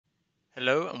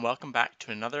Hello and welcome back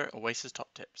to another Oasys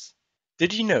Top Tips.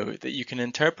 Did you know that you can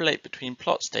interpolate between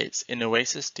plot states in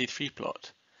Oasys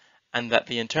D3PLOT and that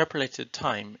the interpolated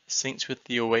time syncs with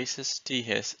the Oasys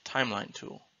THIS timeline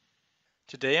tool?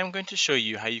 Today I'm going to show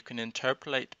you how you can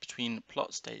interpolate between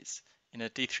plot states in a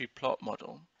D3PLOT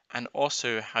model and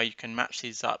also how you can match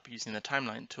these up using the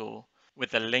timeline tool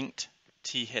with a linked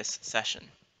THIS session.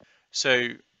 So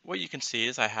what you can see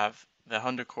is I have the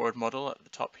 100 chord model at the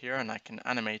top here and I can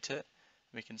animate it.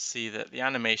 We can see that the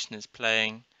animation is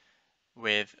playing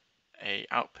with an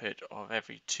output of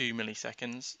every 2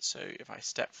 milliseconds. So if I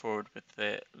step forward with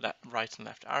the right and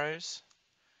left arrows,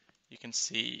 you can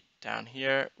see down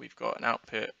here we've got an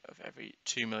output of every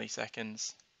 2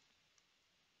 milliseconds.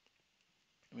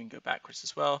 And we can go backwards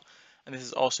as well. And this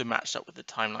is also matched up with the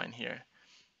timeline here.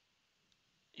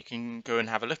 You can go and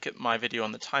have a look at my video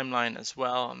on the timeline as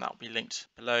well, and that will be linked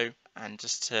below. And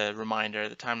just a reminder,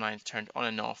 the timeline is turned on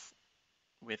and off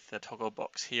with the toggle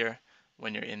box here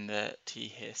when you're in the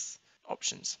THIS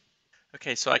options.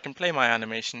 Okay, so I can play my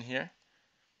animation here,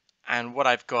 and what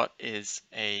I've got is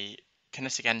a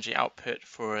kinetic energy output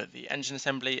for the engine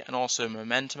assembly and also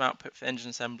momentum output for the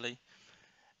engine assembly.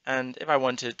 And if I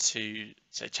wanted to,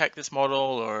 say, check this model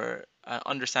or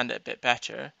understand it a bit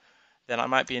better, then I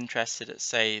might be interested at,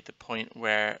 say, the point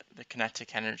where the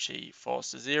kinetic energy falls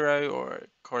to zero, or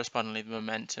correspondingly the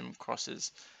momentum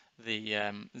crosses the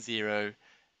zero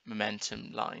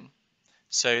momentum line.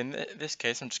 So in this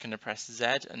case, I'm just going to press Z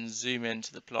and zoom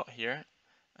into the plot here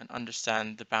and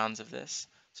understand the bounds of this.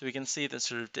 So we can see that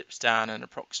sort of dips down and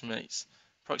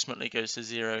approximately goes to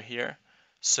zero here.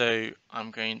 So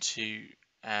I'm going to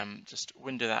just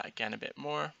window that again a bit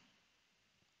more.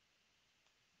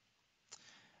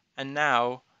 And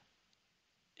now,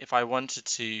 if I wanted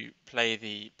to play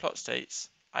the plot states,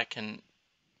 I can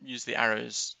use the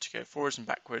arrows to go forwards and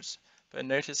backwards, but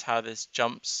notice how this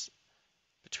jumps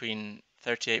between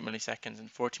 38 milliseconds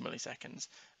and 40 milliseconds,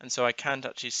 and so I can't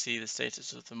actually see the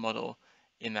status of the model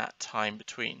in that time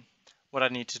between. What I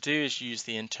need to do is use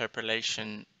the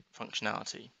interpolation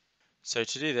functionality. So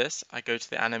to do this, I go to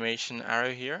the animation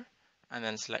arrow here and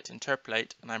then select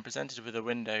Interpolate, and I'm presented with a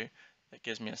window that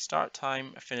gives me a start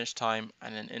time, a finish time,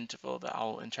 and an interval that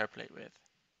I'll interpolate with.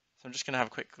 So I'm just going to have a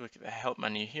quick look at the help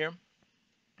menu here.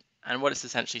 And what it's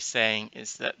essentially saying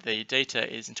is that the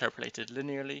data is interpolated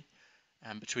linearly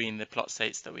between the plot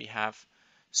states that we have.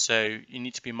 So you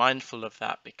need to be mindful of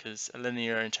that, because a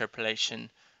linear interpolation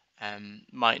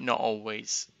might not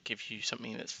always give you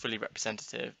something that's fully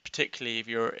representative, particularly if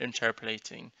you're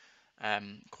interpolating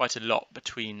quite a lot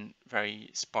between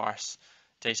very sparse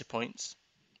data points.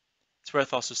 It's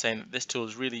worth also saying that this tool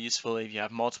is really useful if you have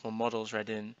multiple models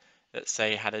read in that,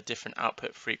 say, had a different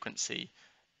output frequency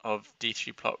of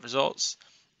D3PLOT results,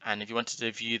 and if you wanted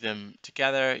to view them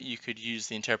together, you could use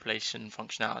the interpolation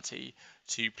functionality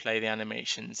to play the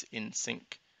animations in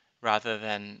sync rather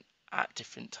than at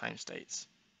different time states.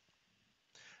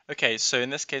 Okay, so in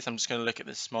this case I'm just going to look at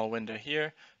this small window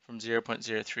here from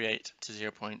 0.038 to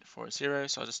 0.40,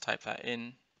 so I'll just type that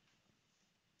in.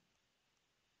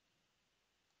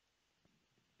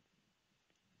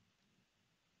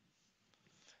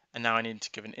 And now I need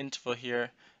to give an interval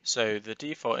here. So the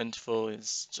default interval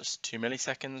is just 2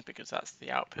 milliseconds because that's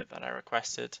the output that I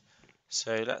requested.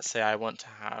 So let's say I want to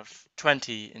have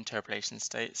 20 interpolation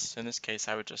states. So in this case,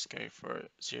 I would just go for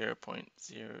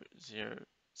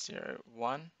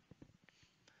 0.0001.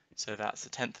 So that's a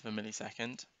tenth of a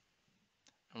millisecond.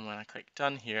 And when I click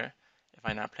done here, if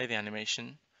I now play the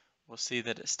animation, we'll see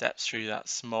that it steps through that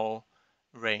small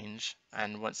range.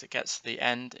 And once it gets to the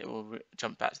end, it will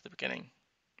jump back to the beginning.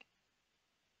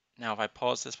 Now if I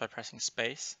pause this by pressing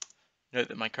space, note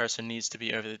that my cursor needs to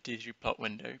be over the D3PLOT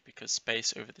window because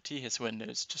space over the THIS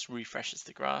windows just refreshes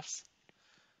the graphs.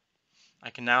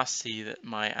 I can now see that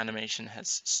my animation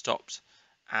has stopped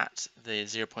at the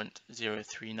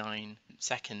 0.039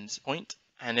 seconds point,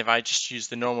 and if I just use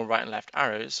the normal right and left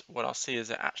arrows, what I'll see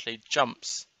is it actually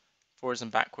jumps forwards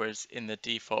and backwards in the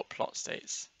default plot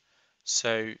states.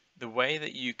 So the way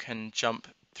that you can jump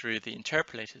through the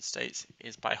interpolated states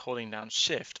is by holding down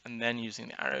Shift and then using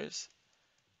the arrows.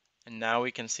 And now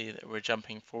we can see that we're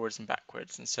jumping forwards and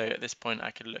backwards. And so at this point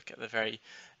I could look at the very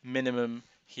minimum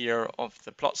here of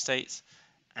the plot states.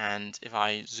 And if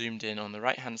I zoomed in on the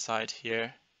right hand side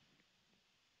here,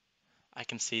 I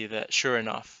can see that sure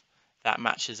enough, that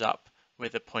matches up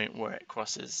with the point where it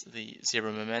crosses the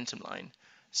zero momentum line.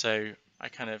 So I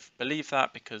kind of believe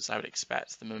that because I would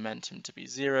expect the momentum to be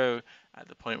zero at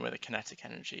the point where the kinetic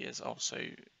energy is also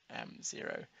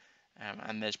zero.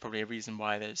 And there's probably a reason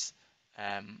why there's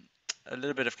a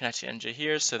little bit of kinetic energy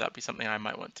here, so that'd be something I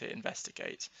might want to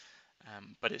investigate.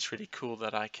 but it's really cool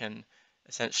that I can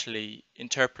essentially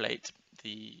interpolate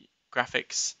the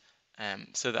graphics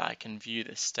so that I can view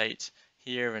this state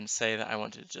here and say that I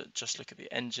wanted to just look at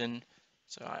the engine.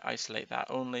 So I isolate that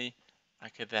only. I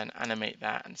could then animate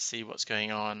that and see what's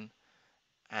going on.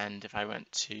 And if I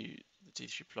went to the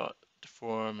D3plot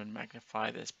deform and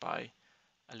magnify this by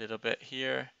a little bit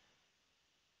here,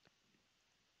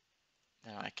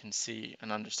 then I can see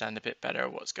and understand a bit better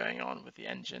what's going on with the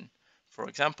engine, for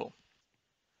example.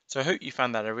 So I hope you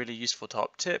found that a really useful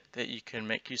top tip that you can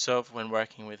make use of when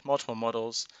working with multiple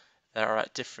models that are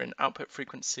at different output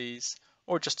frequencies,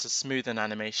 or just to smooth an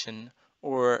animation,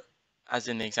 or as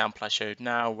in the example I showed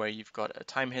now where you've got a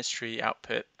time history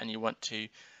output and you want to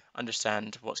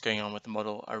understand what's going on with the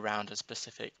model around a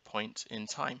specific point in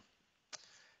time.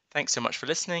 Thanks so much for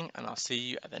listening, and I'll see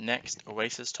you at the next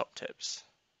Oasys Top Tips.